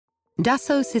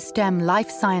Dassault Systèmes Life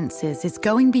Sciences is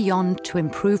going beyond to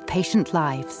improve patient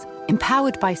lives,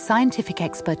 empowered by scientific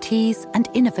expertise and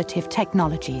innovative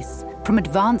technologies. From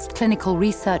advanced clinical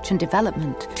research and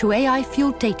development to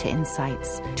AI-fueled data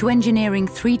insights, to engineering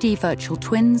 3D virtual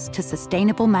twins to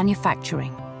sustainable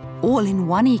manufacturing. All in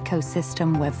one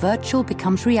ecosystem where virtual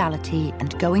becomes reality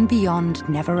and going beyond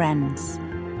never ends.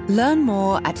 Learn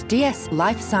more at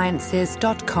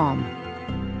dslifesciences.com.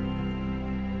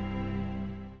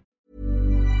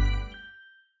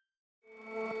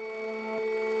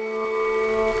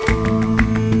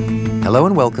 Hello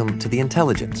and welcome to The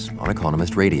Intelligence on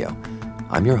Economist Radio.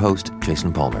 I'm your host,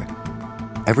 Jason Palmer.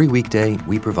 Every weekday,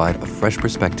 we provide a fresh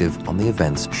perspective on the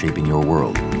events shaping your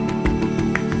world.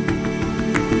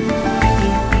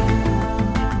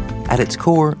 At its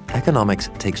core, economics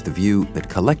takes the view that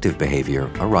collective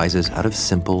behavior arises out of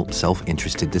simple,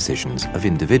 self-interested decisions of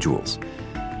individuals.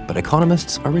 But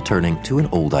economists are returning to an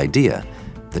old idea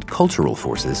that cultural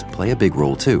forces play a big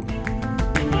role too.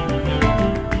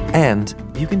 And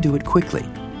you can do it quickly.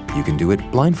 You can do it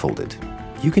blindfolded.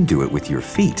 You can do it with your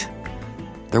feet.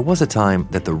 There was a time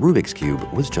that the Rubik's Cube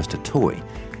was just a toy,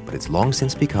 but it's long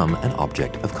since become an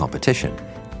object of competition,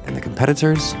 and the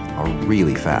competitors are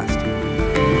really fast.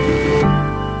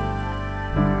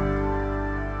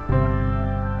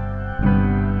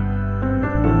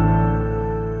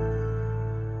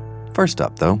 First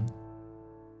up, though,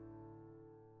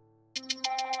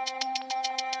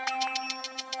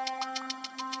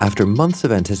 after months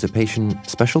of anticipation,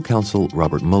 Special Counsel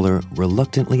Robert Mueller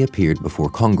reluctantly appeared before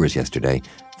Congress yesterday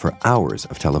for hours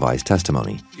of televised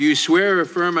testimony. Do you swear or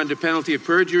affirm under penalty of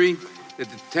perjury that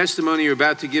the testimony you're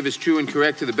about to give is true and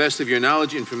correct to the best of your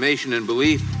knowledge, information, and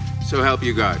belief? So help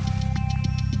you God.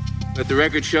 Let the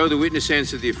record show the witness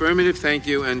answered the affirmative. Thank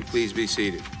you, and please be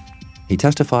seated. He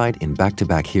testified in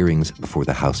back-to-back hearings before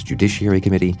the House Judiciary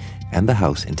Committee and the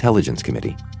House Intelligence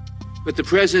Committee. But the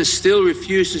president still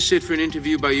refused to sit for an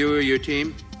interview by you or your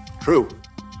team? True.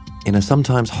 In a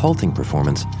sometimes halting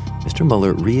performance, Mr.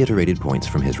 Mueller reiterated points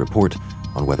from his report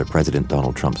on whether President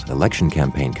Donald Trump's election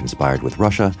campaign conspired with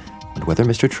Russia and whether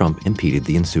Mr. Trump impeded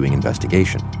the ensuing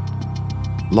investigation.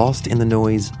 Lost in the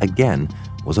noise, again,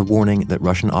 was a warning that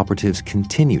Russian operatives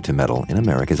continue to meddle in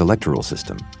America's electoral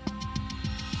system.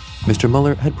 Mr.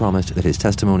 Mueller had promised that his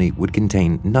testimony would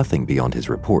contain nothing beyond his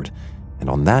report,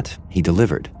 and on that, he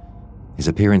delivered. His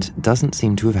appearance doesn't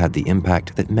seem to have had the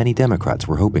impact that many Democrats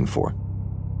were hoping for.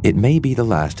 It may be the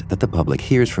last that the public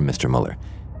hears from Mr. Mueller,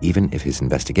 even if his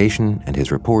investigation and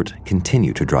his report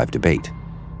continue to drive debate.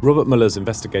 Robert Mueller's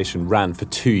investigation ran for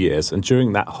 2 years, and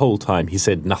during that whole time, he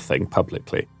said nothing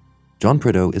publicly. John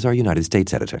Prideaux is our United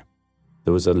States editor.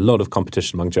 There was a lot of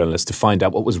competition among journalists to find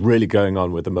out what was really going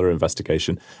on with the Mueller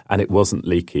investigation, and it wasn't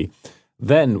leaky.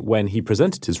 Then, when he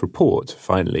presented his report,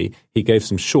 finally, he gave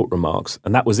some short remarks,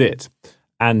 and that was it.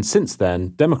 And since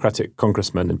then, Democratic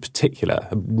congressmen in particular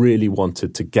have really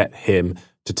wanted to get him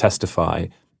to testify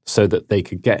so that they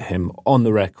could get him on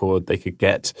the record, they could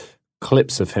get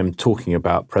clips of him talking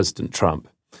about President Trump.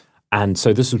 And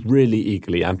so this was really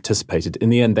eagerly anticipated. In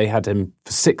the end, they had him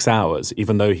for 6 hours,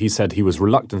 even though he said he was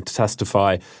reluctant to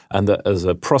testify and that as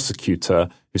a prosecutor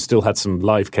who still had some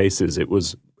live cases, it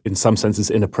was in some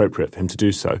senses inappropriate for him to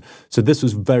do so. So this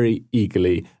was very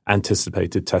eagerly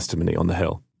anticipated testimony on the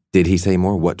Hill. Did he say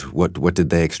more? What did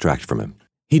they extract from him?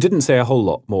 He didn't say a whole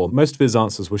lot more. Most of his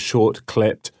answers were short,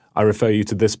 clipped. I refer you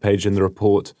to this page in the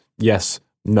report. Yes,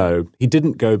 no. He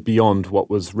didn't go beyond what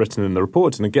was written in the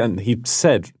report. And again, he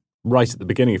said right at the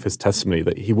beginning of his testimony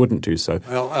that he wouldn't do so.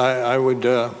 Well, I would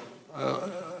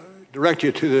direct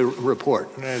you to the report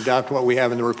and adopt what we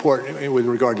have in the report with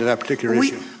regard to that particular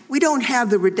issue. We don't have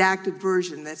the redacted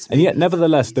version. And yet,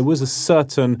 nevertheless, there was a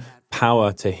certain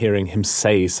power to hearing him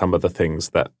say some of the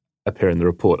things that appear in the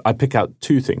report. I pick out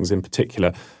two things in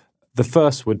particular. The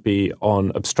first would be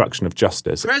on obstruction of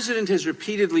justice. The president has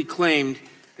repeatedly claimed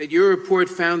that your report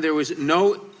found there was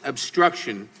no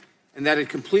obstruction and that it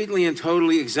completely and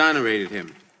totally exonerated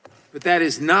him. But that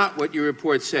is not what your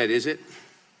report said, is it?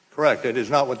 Correct. It is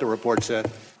not what the report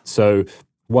said. So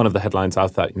one of the headlines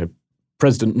out that,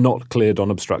 President not cleared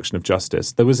on obstruction of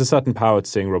justice. There was a certain power to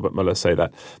seeing Robert Mueller say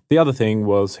that. The other thing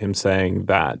was him saying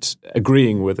that,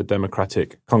 agreeing with a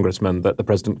Democratic congressman that the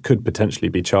president could potentially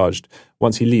be charged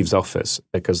once he leaves office,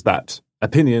 because that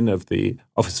opinion of the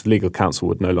Office of Legal Counsel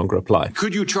would no longer apply.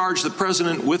 Could you charge the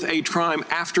president with a crime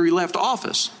after he left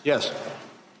office? Yes.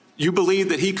 You believe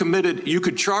that you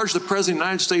could charge the president of the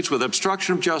United States with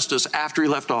obstruction of justice after he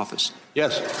left office?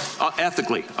 Yes.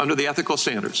 Ethically, under the ethical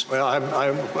standards? Well,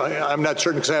 I'm not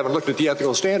certain because I haven't looked at the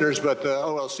ethical standards, but the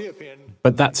OLC opinion.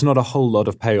 But that's not a whole lot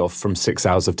of payoff from 6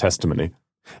 hours of testimony.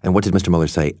 And what did Mr. Mueller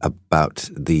say about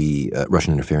the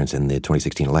Russian interference in the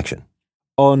 2016 election?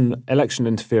 On election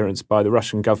interference by the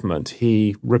Russian government,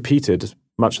 he repeated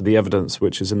much of the evidence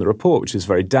which is in the report, which is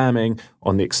very damning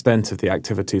on the extent of the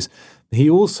activities. He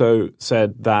also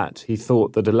said that he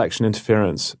thought that election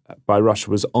interference by Russia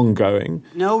was ongoing.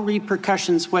 No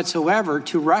repercussions whatsoever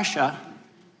to Russia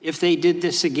if they did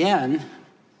this again.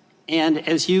 And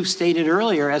as you stated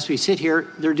earlier, as we sit here,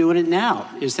 they're doing it now.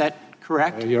 Is that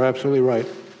correct? You're absolutely right.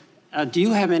 Do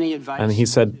you have any advice? And he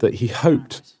said that he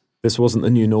hoped this wasn't the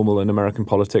new normal in American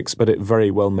politics, but it very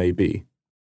well may be.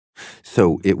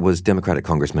 So it was Democratic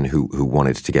congressmen who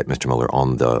wanted to get Mr. Mueller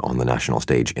on the national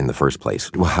stage in the first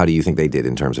place. Well, how do you think they did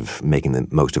in terms of making the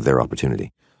most of their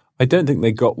opportunity? I don't think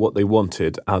they got what they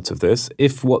wanted out of this.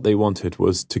 If what they wanted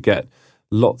was to get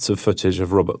lots of footage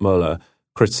of Robert Mueller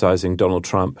criticizing Donald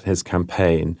Trump and his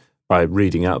campaign by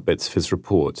reading out bits of his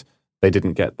report, they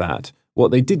didn't get that.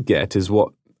 What they did get is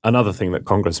what another thing that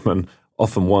congressmen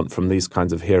often want from these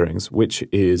kinds of hearings, which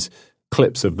is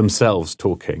clips of themselves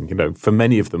talking. You know, for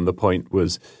many of them, the point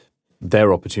was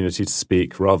their opportunity to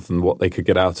speak rather than what they could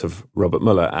get out of Robert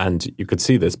Mueller. And you could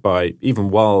see this by, even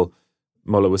while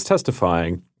Mueller was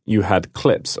testifying, you had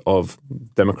clips of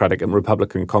Democratic and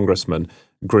Republican congressmen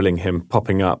grilling him,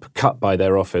 popping up, cut by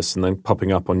their office, and then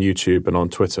popping up on YouTube and on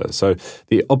Twitter. So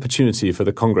the opportunity for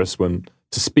the congressman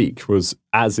to speak was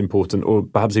as important, or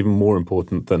perhaps even more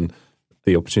important, than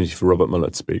the opportunity for Robert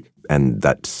Mueller to speak. And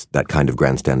that kind of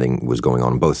grandstanding was going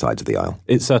on both sides of the aisle.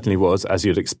 It certainly was, as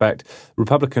you'd expect.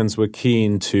 Republicans were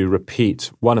keen to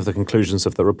repeat one of the conclusions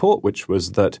of the report, which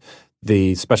was that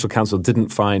the special counsel didn't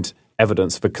find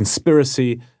evidence of a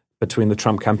conspiracy between the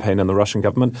Trump campaign and the Russian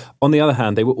government. On the other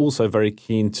hand, they were also very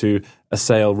keen to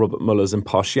assail Robert Mueller's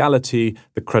impartiality,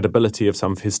 the credibility of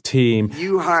some of his team.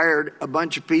 You hired a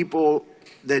bunch of people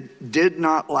that did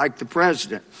not like the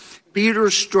president. Peter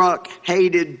Strzok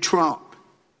hated Trump.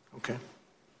 Okay.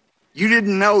 You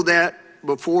didn't know that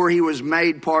before he was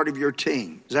made part of your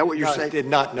team. Is that what you're saying? I did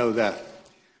not know that.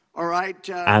 All right.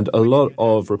 And a lot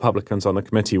of Republicans on the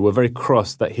committee were very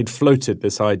cross that he'd floated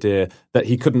this idea that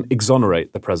he couldn't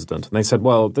exonerate the president. And they said,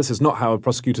 well, this is not how a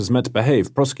prosecutor's meant to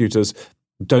behave. Prosecutors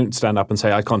don't stand up and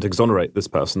say, I can't exonerate this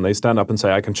person. They stand up and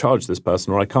say, I can charge this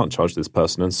person or I can't charge this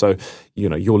person. And so, you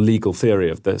know, your legal theory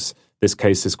of this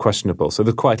case is questionable. So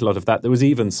there's quite a lot of that. There was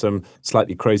even some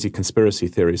slightly crazy conspiracy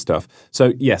theory stuff.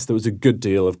 So yes, there was a good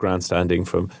deal of grandstanding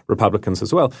from Republicans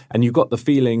as well. And you got the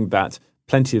feeling that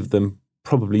plenty of them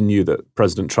probably knew that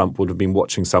President Trump would have been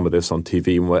watching some of this on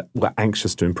TV and were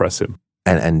anxious to impress him.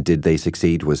 And did they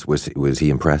succeed? Was he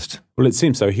impressed? Well, it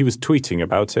seems so. He was tweeting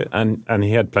about it, and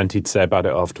he had plenty to say about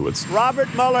it afterwards. Robert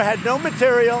Mueller had no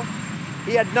material.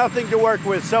 He had nothing to work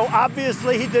with. So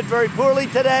obviously he did very poorly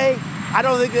today. I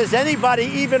don't think there's anybody,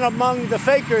 even among the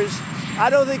fakers, I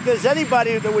don't think there's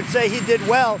anybody that would say he did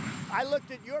well. I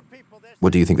looked at your people.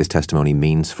 What do you think this testimony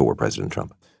means for President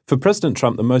Trump? For President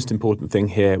Trump, the most important thing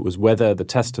here was whether the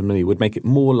testimony would make it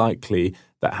more likely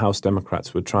that House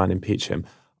Democrats would try and impeach him.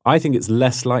 I think it's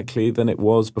less likely than it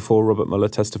was before Robert Mueller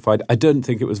testified. I don't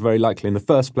think it was very likely in the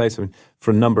first place,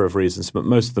 for a number of reasons, but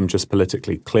most of them just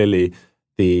politically. Clearly,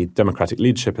 the Democratic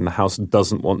leadership in the House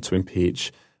doesn't want to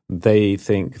impeach. They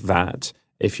think that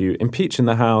if you impeach in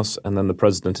the House and then the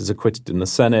president is acquitted in the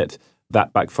Senate,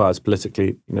 that backfires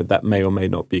politically. You know, that may or may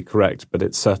not be correct, but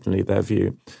it's certainly their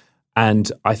view.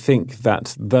 And I think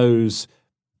that those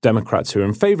Democrats who are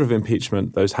in favor of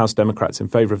impeachment, those House Democrats in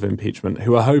favor of impeachment,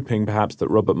 who are hoping perhaps that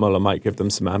Robert Mueller might give them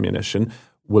some ammunition,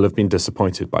 will have been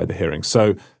disappointed by the hearing.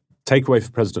 So takeaway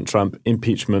for President Trump,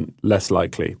 impeachment less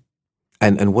likely.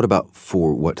 And what about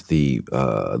for what the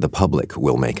public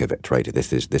will make of it? Right,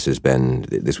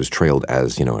 this was trailed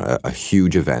as a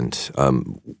huge event.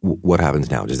 What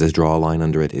happens now? Does this draw a line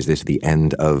under it? Is this the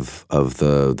end of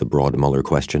the broad Mueller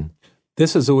question?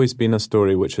 This has always been a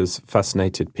story which has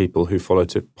fascinated people who follow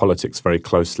politics very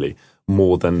closely,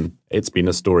 more than it's been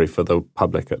a story for the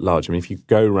public at large. I mean, if you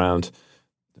go around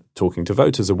talking to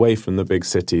voters away from the big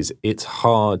cities, it's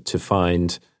hard to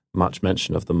find much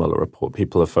mention of the Mueller report.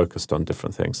 People are focused on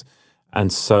different things.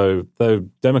 And so, though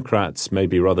Democrats may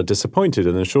be rather disappointed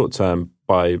in the short term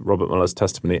by Robert Mueller's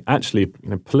testimony, actually,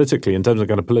 politically, in terms of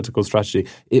kind of political strategy,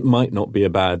 it might not be a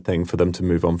bad thing for them to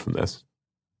move on from this.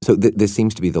 So this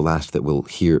seems to be the last that we'll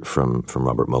hear from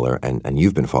Robert Mueller, and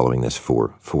you've been following this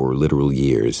for literal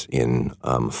years in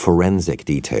forensic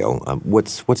detail.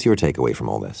 What's your takeaway from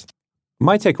all this?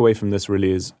 My takeaway from this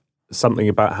really is something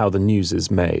about how the news is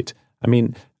made. I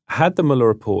mean, had the Mueller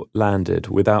report landed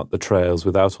without the trails,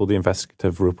 without all the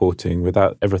investigative reporting,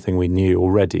 without everything we knew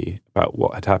already about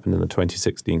what had happened in the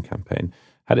 2016 campaign,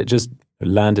 had it just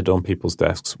landed on people's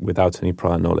desks without any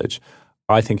prior knowledge,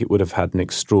 I think it would have had an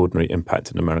extraordinary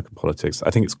impact in American politics.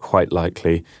 I think it's quite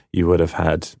likely you would have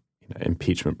had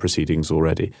impeachment proceedings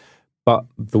already. But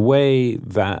the way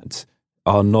that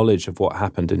our knowledge of what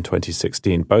happened in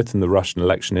 2016, both in the Russian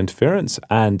election interference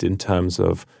and in terms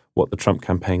of what the Trump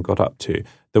campaign got up to,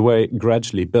 the way it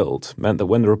gradually built meant that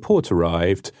when the report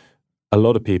arrived, a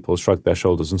lot of people shrugged their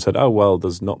shoulders and said, oh, well,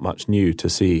 there's not much new to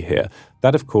see here.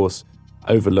 That, of course,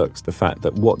 overlooks the fact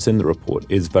that what's in the report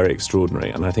is very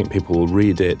extraordinary. And I think people will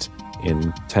read it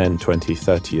in 10, 20,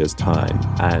 30 years' time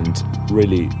and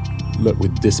really look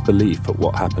with disbelief at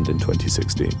what happened in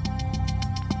 2016.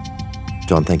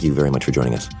 John, thank you very much for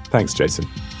joining us. Thanks, Jason.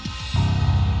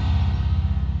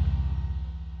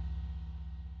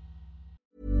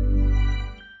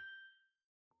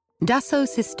 Dassault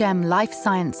Systèmes Life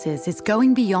Sciences is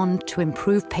going beyond to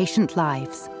improve patient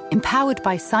lives, empowered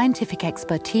by scientific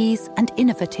expertise and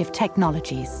innovative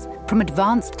technologies. From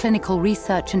advanced clinical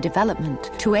research and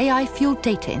development to AI-fueled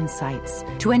data insights,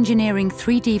 to engineering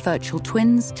 3D virtual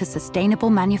twins to sustainable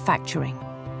manufacturing.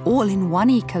 All in one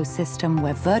ecosystem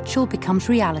where virtual becomes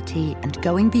reality and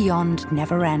going beyond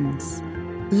never ends.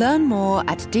 Learn more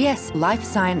at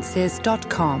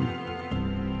dslifesciences.com.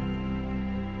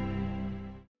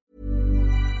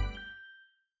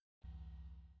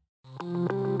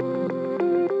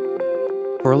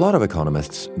 For a lot of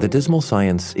economists, the dismal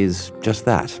science is just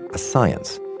that, a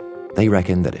science. They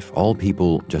reckon that if all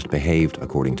people just behaved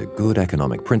according to good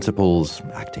economic principles,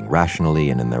 acting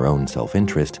rationally and in their own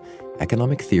self-interest,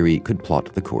 economic theory could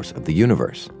plot the course of the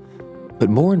universe. But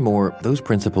more and more, those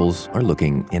principles are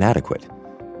looking inadequate.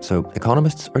 So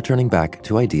economists are turning back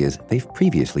to ideas they've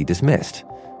previously dismissed,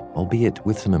 albeit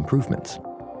with some improvements.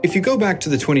 If you go back to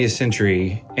the 20th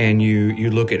century and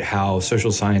you look at how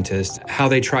social scientists, how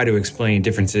they try to explain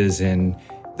differences in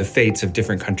the fates of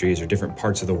different countries or different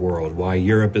parts of the world, why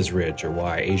Europe is rich or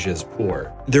why Asia is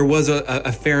poor, there was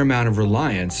a fair amount of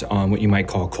reliance on what you might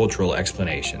call cultural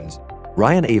explanations.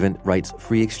 Ryan Avent writes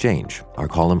Free Exchange, our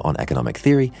column on economic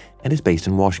theory, and is based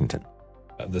in Washington.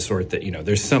 The sort that,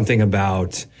 there's something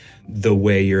about the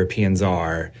way Europeans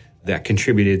are that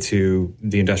contributed to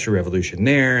the Industrial Revolution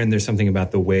there, and there's something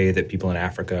about the way that people in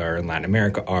Africa or in Latin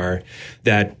America are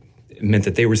that meant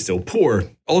that they were still poor.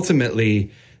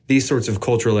 Ultimately, these sorts of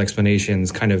cultural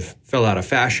explanations kind of fell out of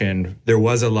fashion. There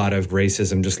was a lot of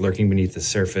racism just lurking beneath the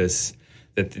surface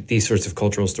that these sorts of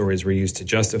cultural stories were used to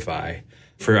justify.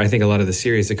 For, I think, a lot of the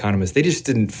serious economists, they just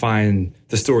didn't find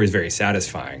the stories very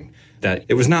satisfying. That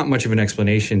it was not much of an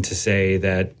explanation to say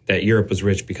that Europe was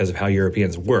rich because of how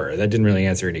Europeans were. That didn't really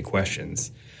answer any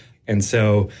questions. And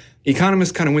so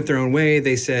economists kind of went their own way.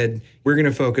 They said, we're going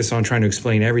to focus on trying to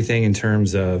explain everything in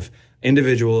terms of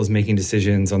individuals making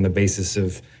decisions on the basis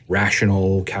of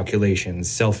rational calculations,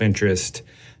 self-interest,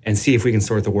 and see if we can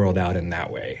sort the world out in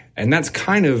that way. And that's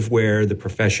kind of where the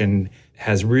profession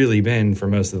has really been for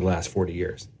most of the last 40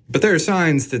 years. But there are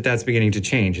signs that that's beginning to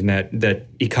change and that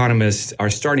economists are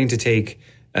starting to take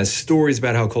stories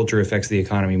about how culture affects the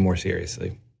economy more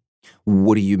seriously.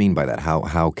 What do you mean by that?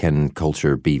 How can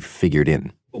culture be figured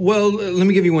in? Well, let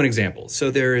me give you one example.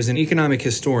 So there is an economic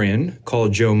historian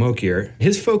called Joe Mueller.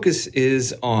 His focus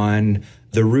is on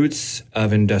the roots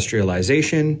of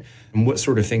industrialization and what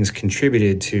sort of things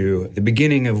contributed to the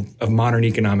beginning of modern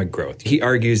economic growth. He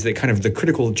argues that kind of the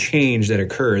critical change that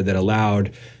occurred that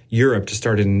allowed Europe to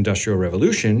start an industrial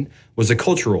revolution was a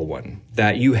cultural one,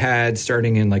 that you had,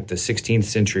 starting in like the 16th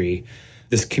century,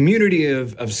 this community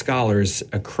of scholars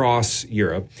across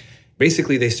Europe.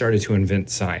 Basically, they started to invent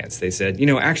science. They said,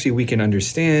 actually, we can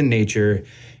understand nature,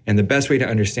 and the best way to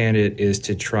understand it is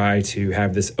to try to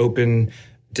have this open,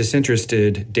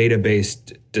 disinterested,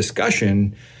 data-based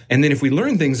discussion. And then if we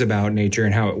learn things about nature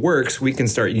and how it works, we can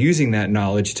start using that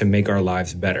knowledge to make our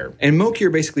lives better. And Mueller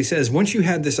basically says, once you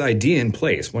had this idea in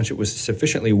place, once it was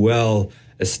sufficiently well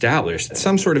established,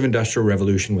 some sort of industrial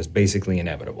revolution was basically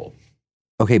inevitable.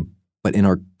 Okay, but in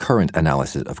our current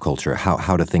analysis of culture,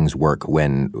 how do things work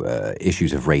when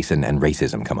issues of race and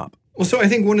racism come up? Well, so I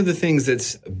think one of the things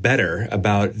that's better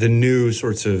about the new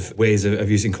sorts of ways of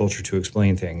using culture to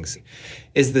explain things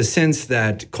is the sense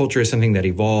that culture is something that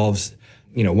evolves.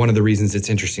 One of the reasons it's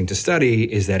interesting to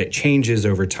study is that it changes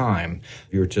over time.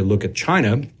 If you were to look at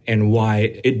China and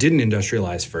why it didn't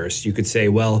industrialize first, you could say,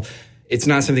 well, it's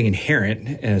not something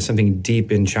inherent, something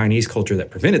deep in Chinese culture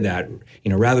that prevented that.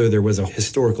 Rather, there was a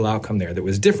historical outcome there that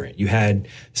was different. You had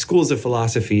schools of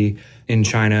philosophy in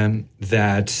China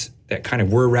that kind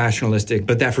of were rationalistic,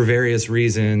 but that for various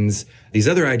reasons, these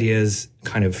other ideas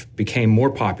kind of became more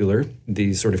popular,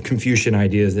 these sort of Confucian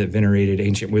ideas that venerated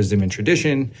ancient wisdom and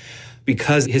tradition.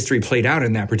 because history played out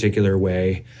in that particular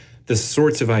way, the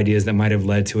sorts of ideas that might have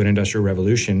led to an industrial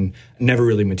revolution never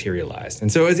really materialized.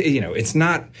 And so, it's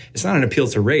not an appeal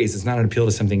to race. It's not an appeal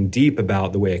to something deep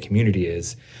about the way a community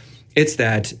is. It's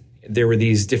that there were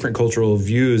these different cultural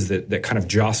views that kind of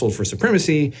jostled for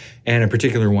supremacy, and a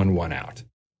particular one won out.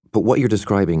 But what you're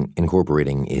describing,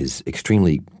 incorporating, is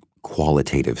extremely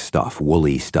qualitative stuff,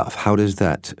 woolly stuff. How does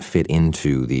that fit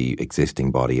into the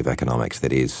existing body of economics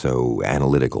that is so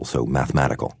analytical, so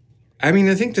mathematical? I mean,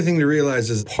 I think the thing to realize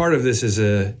is part of this is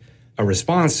a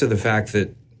response to the fact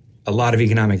that a lot of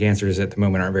economic answers at the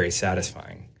moment aren't very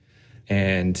satisfying.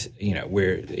 And,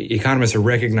 where economists are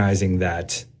recognizing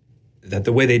that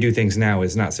the way they do things now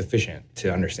is not sufficient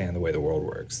to understand the way the world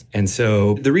works. And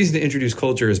so the reason to introduce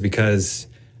culture is because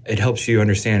it helps you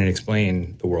understand and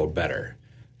explain the world better.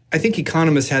 I think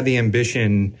economists had the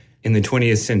ambition in the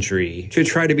 20th century to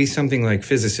try to be something like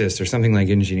physicists or something like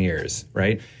engineers,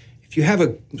 right? If you have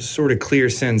a sort of clear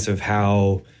sense of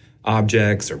how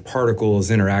objects or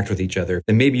particles interact with each other,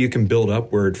 then maybe you can build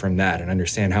upward from that and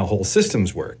understand how whole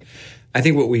systems work. I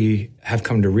think what we have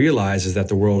come to realize is that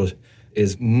the world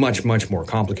is much, much more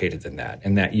complicated than that,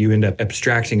 and that you end up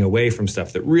abstracting away from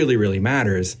stuff that really, really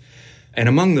matters. And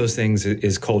among those things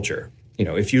is culture.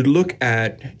 If you look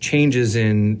at changes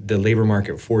in the labor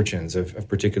market fortunes of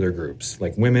particular groups,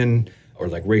 like women or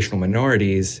like racial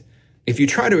minorities, if you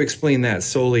try to explain that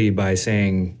solely by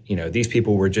saying, these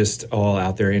people were just all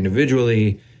out there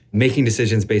individually making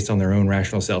decisions based on their own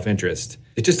rational self-interest,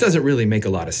 it just doesn't really make a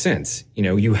lot of sense.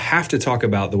 You have to talk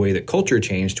about the way that culture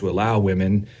changed to allow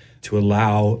women, to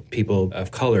allow people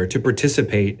of color to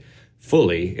participate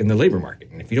fully in the labor market.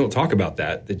 And if you don't talk about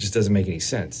that, that just doesn't make any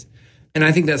sense. And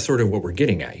I think that's sort of what we're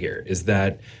getting at here, is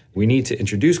that we need to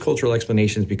introduce cultural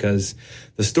explanations because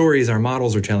the stories our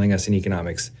models are telling us in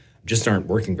economics just aren't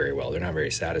working very well. They're not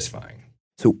very satisfying.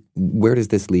 So where does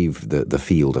this leave the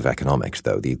field of economics,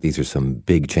 though? These are some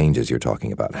big changes you're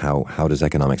talking about. How does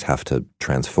economics have to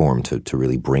transform to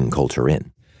really bring culture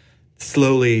in?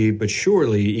 Slowly but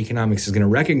surely, economics is going to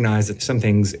recognize that some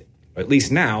things, at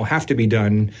least now, have to be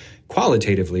done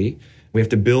qualitatively. We have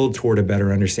to build toward a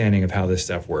better understanding of how this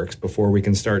stuff works before we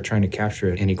can start trying to capture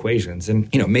it in equations. And,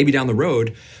 maybe down the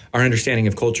road, our understanding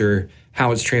of culture,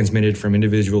 how it's transmitted from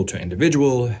individual to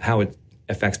individual, how it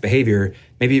affects behavior,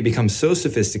 maybe it becomes so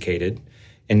sophisticated,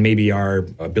 and maybe our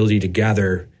ability to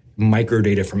gather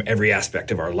microdata from every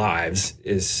aspect of our lives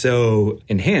is so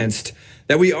enhanced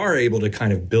that we are able to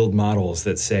kind of build models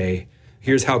that say,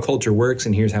 here's how culture works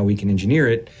and here's how we can engineer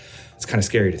it. It's kind of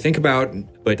scary to think about,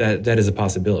 but that is a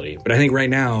possibility. But I think right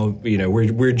now,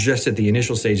 we're just at the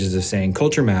initial stages of saying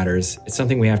culture matters. It's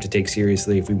something we have to take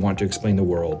seriously if we want to explain the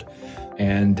world.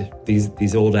 And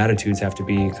these old attitudes have to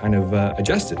be kind of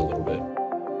adjusted a little bit.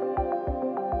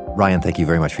 Ryan, thank you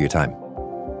very much for your time.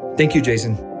 Thank you,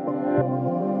 Jason.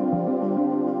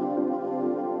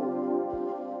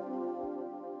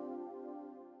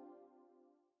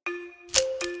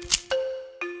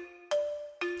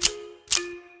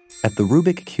 At the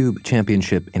Rubik Cube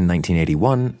Championship in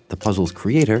 1981, the puzzle's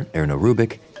creator, Erno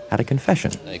Rubik, had a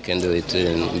confession. I can do it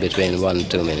in between 1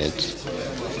 and 2 minutes.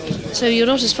 So you're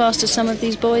not as fast as some of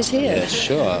these boys here? Yes,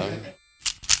 sure.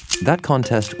 That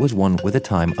contest was won with a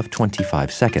time of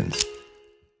 25 seconds.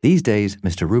 These days,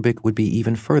 Mr. Rubik would be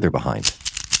even further behind.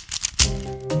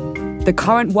 The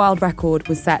current world record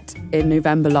was set in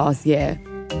November last year,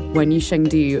 when Yu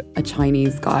Shengdu, a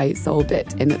Chinese guy, solved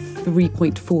it in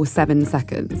 3.47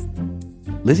 seconds.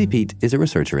 Lizzie Peet is a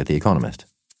researcher at The Economist.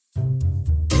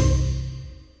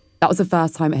 That was the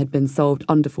first time it had been solved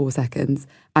under 4 seconds,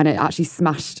 and it actually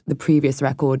smashed the previous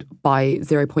record by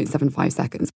 0.75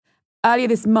 seconds. Earlier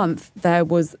this month, there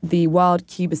was the World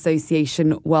Cube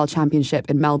Association World Championship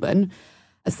in Melbourne.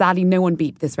 Sadly, no one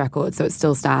beat this record, so it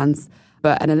still stands.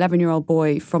 But an 11-year-old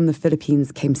boy from the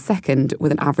Philippines came second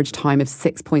with an average time of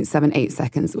 6.78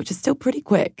 seconds, which is still pretty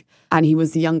quick. And he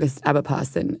was the youngest ever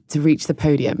person to reach the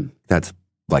podium. That's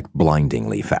like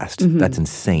blindingly fast. Mm-hmm. That's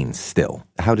insane still.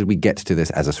 How did we get to this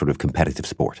as a sort of competitive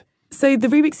sport? So the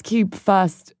Rubik's Cube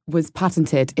first was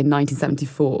patented in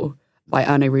 1974 by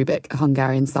Erno Rubik, a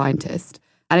Hungarian scientist.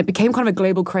 And it became kind of a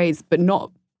global craze, but not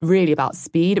really about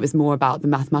speed. It was more about the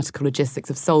mathematical logistics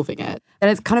of solving it. And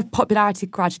its kind of popularity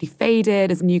gradually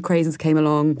faded as new crazes came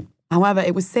along. However,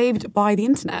 it was saved by the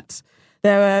internet.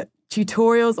 There were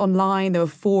tutorials online, there were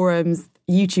forums.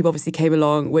 YouTube obviously came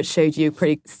along, which showed you a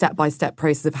pretty step-by-step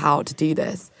process of how to do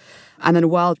this. And then a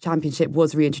world championship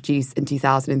was reintroduced in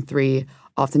 2003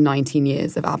 after 19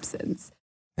 years of absence.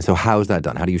 So how's that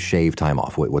done? How do you shave time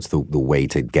off? What's the way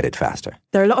to get it faster?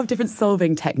 There are a lot of different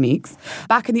solving techniques.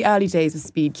 Back in the early days of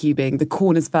speed cubing, the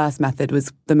corners first method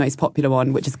was the most popular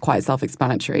one, which is quite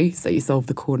self-explanatory. So you solve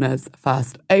the corners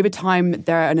first. Over time,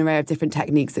 there are an array of different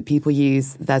techniques that people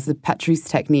use. There's the Petrus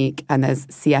technique and there's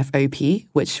CFOP,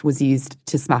 which was used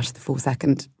to smash the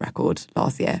 4-second record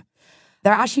last year.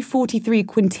 There are actually 43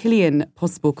 quintillion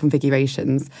possible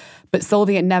configurations, but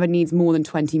solving it never needs more than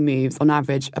 20 moves. On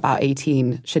average, about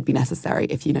 18 should be necessary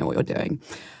if you know what you're doing.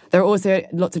 There are also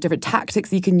lots of different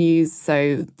tactics you can use.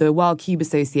 So the World Cube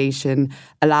Association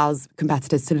allows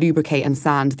competitors to lubricate and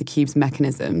sand the cube's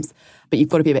mechanisms. But you've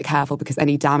got to be a bit careful because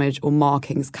any damage or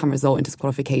markings can result in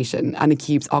disqualification. And the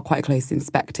cubes are quite closely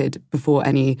inspected before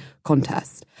any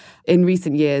contest. In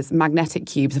recent years, magnetic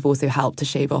cubes have also helped to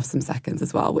shave off some seconds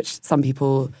as well, which some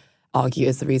people argue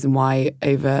is the reason why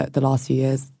over the last few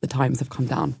years, the times have come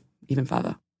down even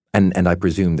further. And I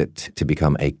presume that to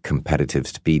become a competitive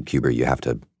speed cuber, you have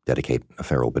to dedicate a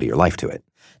fair old bit of your life to it.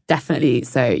 Definitely.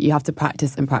 So you have to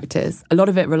practice and practice. A lot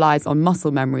of it relies on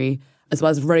muscle memory, as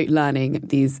well as rote learning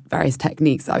these various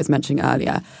techniques that I was mentioning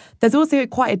earlier. There's also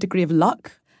quite a degree of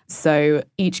luck. So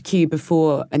each cube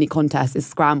before any contest is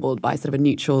scrambled by sort of a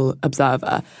neutral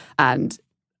observer. And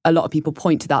a lot of people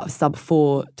point to that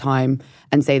sub-4 time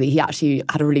and say that he actually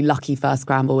had a really lucky first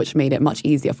scramble, which made it much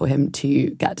easier for him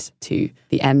to get to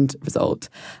the end result.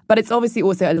 But it's obviously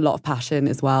also a lot of passion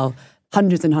as well.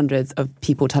 Hundreds and hundreds of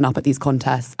people turn up at these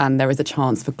contests and there is a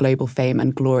chance for global fame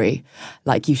and glory,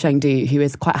 like Yu Shengdu, who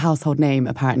is quite a household name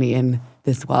apparently in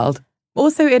this world.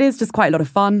 Also, it is just quite a lot of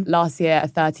fun. Last year, a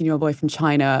 13-year-old boy from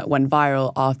China went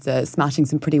viral after smashing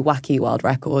some pretty wacky world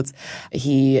records.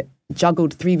 He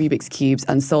juggled 3 Rubik's Cubes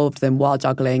and solved them while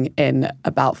juggling in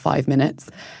about 5 minutes.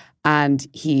 And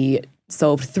he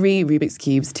solved 3 Rubik's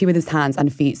Cubes, 2 with his hands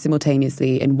and feet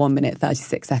simultaneously in 1 minute,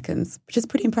 36 seconds, which is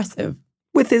pretty impressive.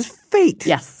 With his feet?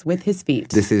 Yes, with his feet.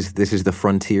 This is the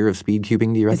frontier of speed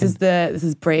cubing, do you reckon? This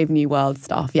is brave new world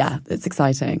stuff. Yeah, it's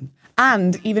exciting.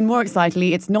 And even more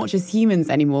excitedly, it's not just humans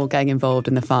anymore getting involved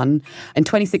in the fun. In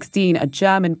 2016, a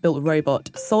German-built robot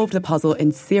solved the puzzle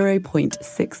in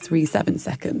 0.637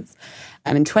 seconds.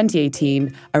 And in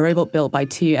 2018, a robot built by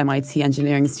 2 MIT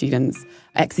engineering students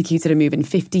executed a move in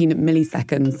 15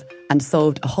 milliseconds and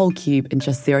solved a whole cube in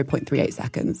just 0.38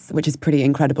 seconds, which is pretty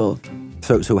incredible.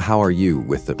 So how are you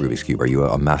with the Rubik's Cube? Are you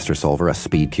a master solver, a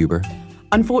speed cuber?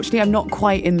 Unfortunately, I'm not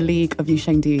quite in the league of Yu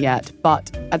Shengdu yet,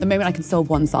 but at the moment I can solve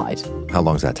one side. How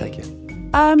long does that take you?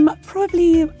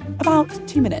 Probably about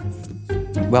 2 minutes.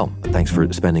 Well, thanks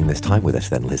for spending this time with us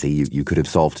then, Lizzie. You could have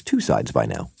solved 2 sides by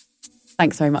now.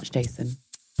 Thanks very much, Jason.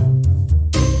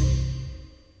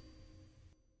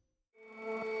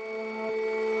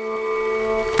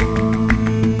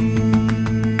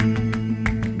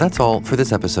 That's all for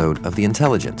this episode of The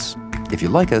Intelligence. If you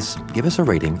like us, give us a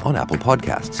rating on Apple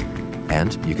Podcasts.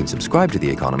 And you can subscribe to The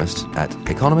Economist at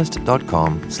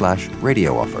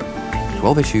economist.com/radio offer.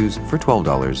 12 issues for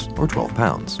 $12 or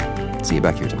 £12. See you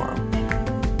back here tomorrow.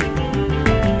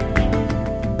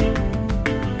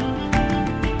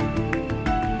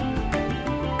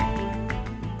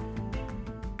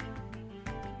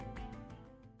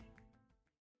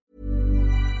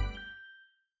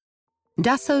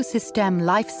 Dassault Systèmes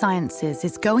Life Sciences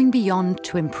is going beyond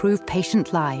to improve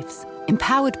patient lives,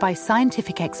 empowered by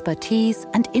scientific expertise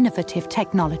and innovative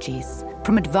technologies.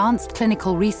 From advanced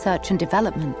clinical research and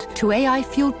development to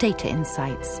AI-fueled data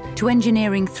insights to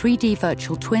engineering 3D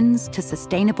virtual twins to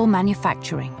sustainable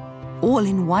manufacturing. All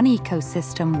in one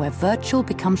ecosystem where virtual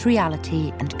becomes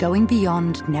reality and going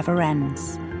beyond never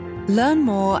ends. Learn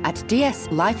more at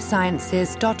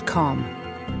dslifesciences.com.